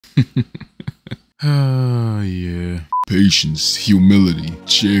Yeah. Patience, humility,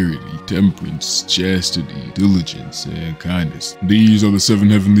 charity, temperance, chastity, diligence, and kindness. These are the 7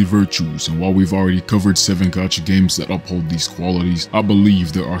 heavenly virtues, and while we've already covered 7 gacha games that uphold these qualities, I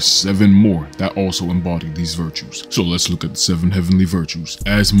believe there are 7 more that also embody these virtues. So let's look at the 7 heavenly virtues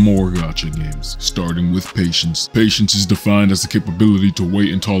as MORE Gacha Games, starting with patience. Patience is defined as the capability to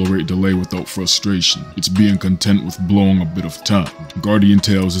wait and tolerate delay without frustration. It's being content with blowing a bit of time. Guardian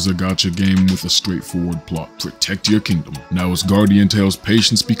Tales is a gacha game with a straightforward plot. Protect your kingdom. Now, is Guardian Tales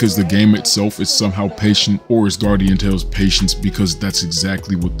patience because the game itself is somehow patient, or is Guardian Tales patience because that's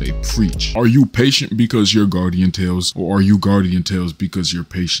exactly what they preach? Are you patient because you're Guardian Tales, or are you Guardian Tales because you're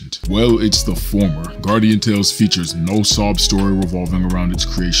patient? Well, it's the former. Guardian Tales features no sob story revolving around its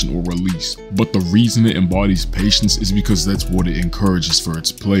creation or release, but the reason it embodies patience is because that's what it encourages for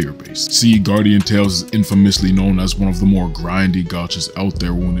its player base. See, Guardian Tales is infamously known as one of the more grindy gachas out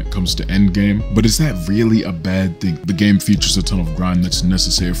there when it comes to endgame, but is that really a bad thing? The game features a ton of grind that's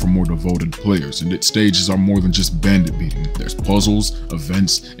necessary for more devoted players, and its stages are more than just bandit beating. There's puzzles,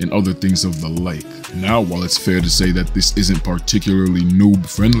 events, and other things of the like. Now, while it's fair to say that this isn't particularly noob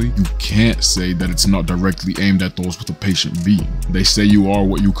friendly, you can't say that it's not directly aimed at those with a patient being. They say you are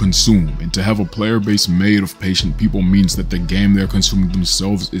what you consume, and to have a player base made of patient people means that the game they're consuming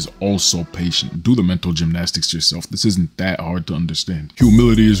themselves is also patient. Do the mental gymnastics yourself. This isn't that hard to understand.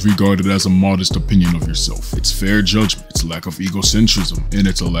 Humility is regarded as a modest opinion of yourself. It's fair judgment, it's lack of egocentrism, and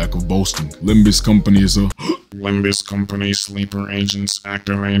it's a lack of boasting. Limbus Company is a Limbus Company sleeper agents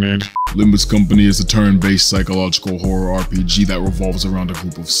activated. Limbus Company is a turn-based psychological horror RPG that revolves around a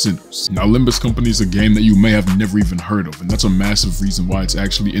group of sinners. Now, Limbus Company is a game that you may have never even heard of, and that's a massive reason why it's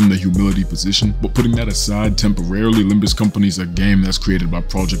actually in the humility position. But putting that aside temporarily, Limbus Company is a game that's created by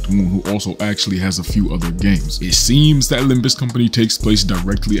Project Moon, who also actually has a few other games. It seems that Limbus Company takes place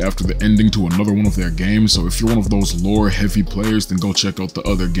directly after the ending to another one of their games, so if you're one of those lore-heavy players, then go check out the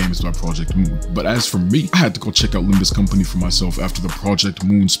other games by Project Moon. But as for me, I had to go check out Limbus Company for myself after the Project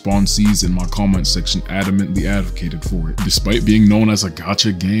Moon spawn seeds, and my comment section adamantly advocated for it. Despite being known as a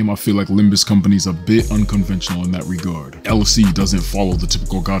gacha game, I feel like Limbus Company is a bit unconventional in that regard. LC doesn't follow the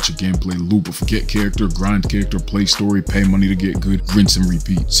typical gacha gameplay loop of get character, grind character, play story, pay money to get good, rinse and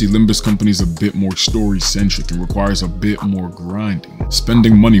repeat. See, Limbus Company is a bit more story-centric and requires a bit more grinding.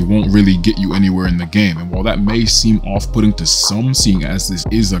 Spending money won't really get you anywhere in the game, and while that may seem off-putting to some, seeing as this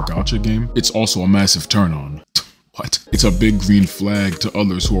is a gacha game, it's also a massive turn-on. What? It's a big green flag to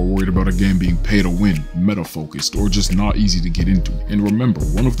others who are worried about a game being pay to win, meta-focused, or just not easy to get into. And remember,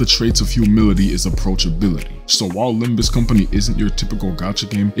 one of the traits of humility is approachability. So while Limbus Company isn't your typical gacha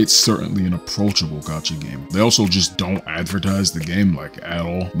game, it's certainly an approachable gacha game. They also just don't advertise the game like at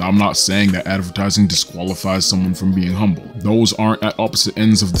all. Now, I'm not saying that advertising disqualifies someone from being humble. Those aren't at opposite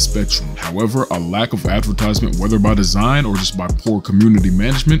ends of the spectrum. However, a lack of advertisement, whether by design or just by poor community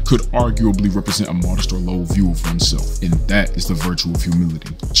management, could arguably represent a modest or low view of oneself. And that is the virtue of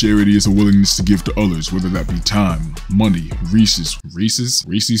humility. Charity is a willingness to give to others, whether that be time, money, Reese's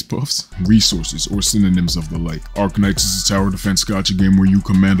Puffs, resources, or synonyms of the like. Arknights is a tower defense gacha game where you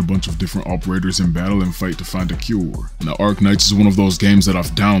command a bunch of different operators in battle and fight to find a cure. Now, Arknights is one of those games that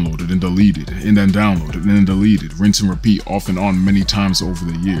I've downloaded and deleted, and then downloaded and then deleted, rinse and repeat off and on many times over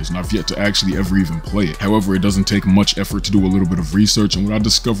the years, and I've yet to actually ever even play it. However, it doesn't take much effort to do a little bit of research, and what I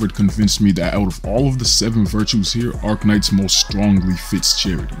discovered convinced me that out of all of the 7 virtues here, Arknights most strongly fits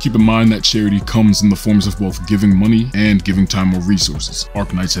charity. Keep in mind that charity comes in the forms of both giving money and giving time or resources.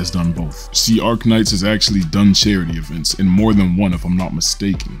 Arknights has done both. See, Arknights has actually done charity events, in more than one if I'm not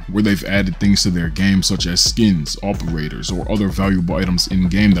mistaken, where they've added things to their game such as skins, operators, or other valuable items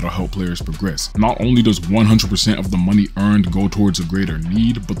in-game that'll help players progress. Not only does 100% of the money earned go towards a greater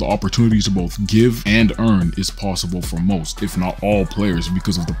need, but the opportunity to both give and earn is possible for most, if not all players,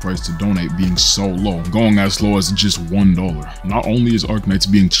 because of the price to donate being so low, going as low as just $1. Not only is Arknights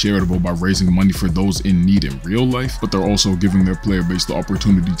being charitable by raising money for those in need in real life, but they're also giving their player base the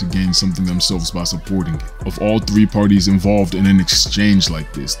opportunity to gain something themselves by supporting it. Of all 3 parties involved in an exchange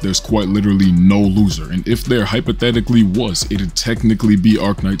like this, there's quite literally no loser, and if there hypothetically was, it'd technically be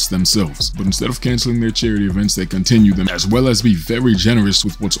Arknights themselves. But instead of canceling their charity events, they continue them, as well as be very generous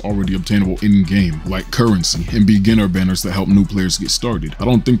with what's already obtainable in-game, like currency and beginner banners that help new players get started. I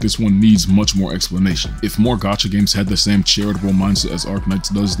don't think this one needs much more explanation. If more gacha games had the same charitable mindset as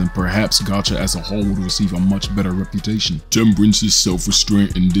Arknights does, then perhaps gacha as a whole would receive a much better reputation. Temperance is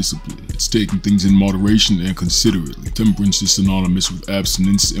self-restraint and discipline. It's taking things in moderation and considerately. Temperance is synonymous with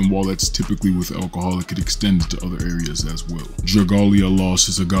abstinence, and while that's typically with alcohol, it could extend to other areas as well. Dragalia Lost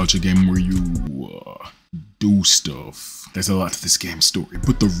is a gacha game where you do stuff. There's a lot to this game's story,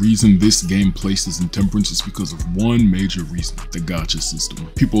 but the reason this game places intemperance is because of one major reason: the gacha system.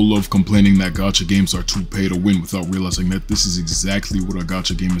 People love complaining that gacha games are too pay to win without realizing that this is exactly what a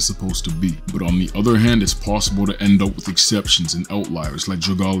gacha game is supposed to be. But on the other hand, it's possible to end up with exceptions and outliers like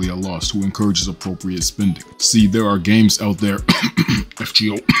Dragalia Lost, who encourages appropriate spending. See, there are games out there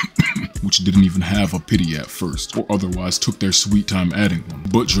FGO which didn't even have a pity at first, or otherwise took their sweet time adding one.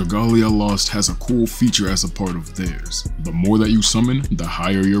 But Dragalia Lost has a cool feature as a part of theirs. The more that you summon, the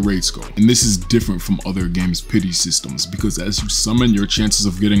higher your rates go. And this is different from other games' pity systems, because as you summon, your chances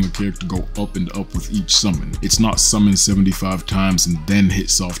of getting a character go up and up with each summon. It's not summon 75 times and then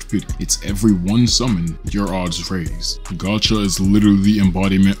hit soft pity. It's every one summon, your odds raise. Gacha is literally the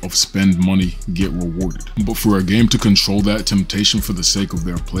embodiment of spend money, get rewarded. But for a game to control that temptation for the sake of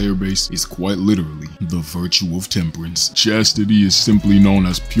their player base is quite literally the virtue of temperance. Chastity is simply known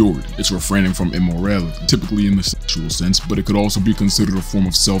as purity. It's refraining from immorality, typically in the sexual sense, but it could also be considered a form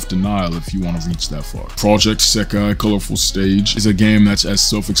of self-denial if you want to reach that far. Projectsekaicolorfulstage is a game that's as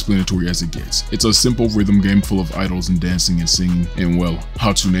self-explanatory as it gets. It's a simple rhythm game full of idols and dancing and singing, and well,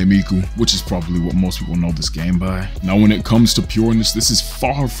 hatsune miku, which is probably what most people know this game by. Now when it comes to pureness, this is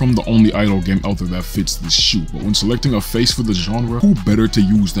far from the only idol game out there that fits this shoe, but when selecting a face for the genre, who better to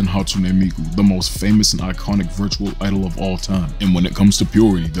use than Hatsune Miku, the most famous and iconic virtual idol of all time? And when it comes to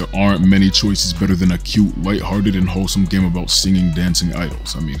purity, there aren't many choices better than a cute, lighthearted, and wholesome game about singing, dancing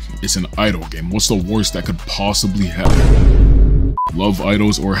idols. I mean, it's an idol game. What's the worst that could possibly happen? Love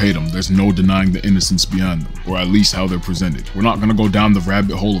idols or hate them, there's no denying the innocence behind them, or at least how they're presented. We're not gonna go down the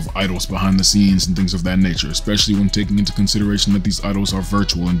rabbit hole of idols behind the scenes and things of that nature, especially when taking into consideration that these idols are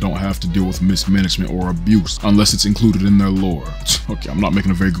virtual and don't have to deal with mismanagement or abuse, unless it's included in their lore. Okay, I'm not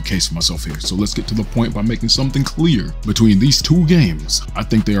making a very good case for myself here, so let's get to the point by making something clear. Between these two games, I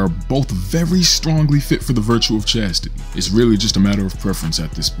think they are both very strongly fit for the virtue of chastity. It's really just a matter of preference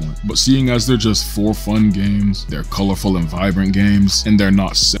at this point. But seeing as they're just for fun games, they're colorful and vibrant games, and they're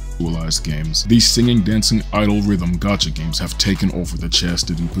not sexualized games, these singing, dancing, idol rhythm gacha games have taken over the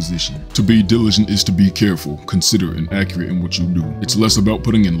chastity position. To be diligent is to be careful, considerate, and accurate in what you do. It's less about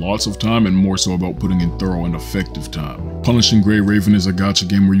putting in lots of time and more so about putting in thorough and effective time. Punishing Grey Raven is a gacha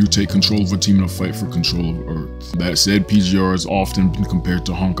game where you take control of a team in a fight for control of Earth. That said, PGR has often been compared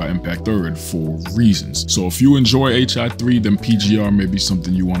to Honkai Impact 3rd for reasons. So if you enjoy HI3, then PGR may be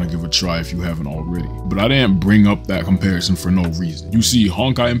something you want to give a try if you haven't already. But I didn't bring up that comparison for no reason. You see,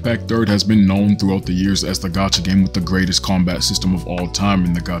 Honkai Impact 3rd has been known throughout the years as the gacha game with the greatest combat system of all time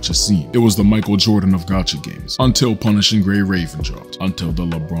in the gacha scene. It was the Michael Jordan of gacha games, until Punishing Grey Raven dropped, until the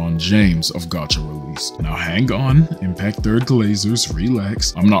LeBron James of gacha released. Now hang on, Impact 3rd glazers,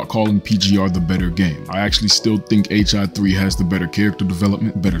 relax. I'm not calling PGR the better game. I actually still think HI3 has the better character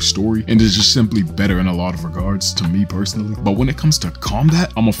development, better story, and is just simply better in a lot of regards, to me personally. But when it comes to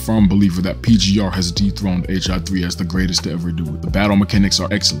combat, I'm a firm believer that PGR has dethroned HI3 as the greatest to ever do it. The battle mechanics are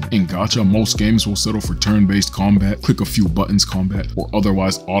excellent. In gacha, most games will settle for turn-based combat, click a few buttons combat, or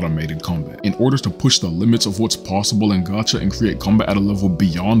otherwise automated combat. In order to push the limits of what's possible in gacha and create combat at a level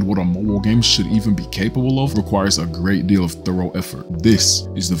beyond what a mobile game should even be capable of requires a great deal of thorough effort. This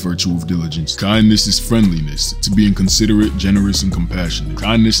is the virtue of diligence. Kindness is friendliness. It's being considerate, generous, and compassionate.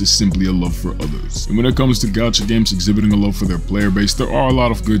 Kindness is simply a love for others. And when it comes to gacha games exhibiting a love for their player base, there are a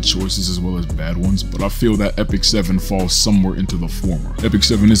lot of good choices as well as bad ones, but I feel that Epic 7 falls somewhere into the former. Epic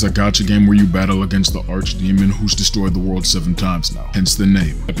 7 is a gacha game where you battle against the archdemon who's destroyed the world 7 times now, hence the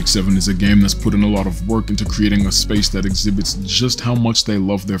name. Epic 7 is a game that's put in a lot of work into creating a space that exhibits just how much they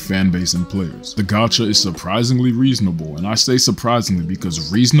love their fan base and players. The gacha is surprisingly reasonable, and I say surprisingly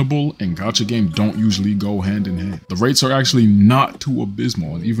because reasonable and gacha game don't usually go hand in hand. The rates are actually not too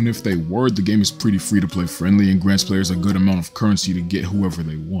abysmal, and even if they were, the game is pretty free to play friendly and grants players a good amount of currency to get whoever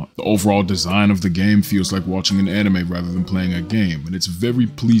they want. The overall design of the game feels like watching an anime rather than playing a game, and it's very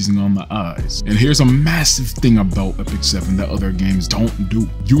pleasing on the eyes. And here's a massive thing about Epic 7 that other games don't do.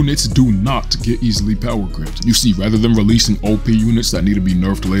 Units do not get easily power gripped. You see, rather than releasing OP units that need to be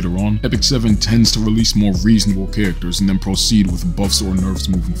nerfed later on, Epic 7 tends to release more reasonable characters and then proceed with buffs or nerfs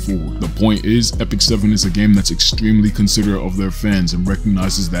moving forward. The point is, Epic 7 is a game that's extremely considerate of their fans and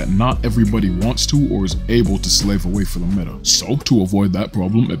recognizes that not everybody wants to or is able to slave away for the meta. So, to avoid that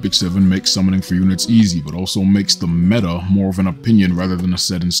problem, Epic 7 makes summoning for units easy, but also makes the meta more of an opinion rather than a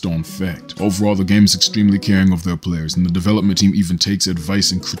set in stone fact. Overall, the game is extremely caring of their players, and the development team even takes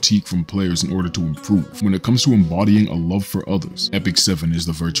advice and critique from players in order to improve. When it comes to embodying a love for others, Epic 7 is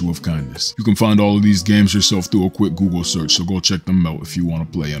the virtue of kindness. You can find all of these games yourself through a quick Google search, so go check them out if you want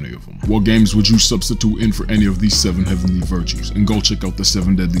to play any of them. What games would you substitute in for any of these 7 heavenly virtues? And go check out the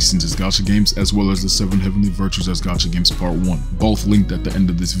 7 deadly sins as gacha games, as well as the 7 heavenly virtues as gacha games part 1, both linked at the end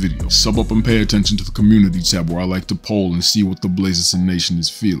of this video. Sub up and pay attention to the community tab where I like to poll and see what the Blazerson Nation is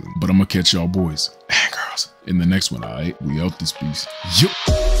feeling. But I'ma catch y'all boys and girls in the next one, alright? We out this piece.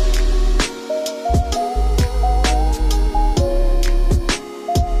 Yup.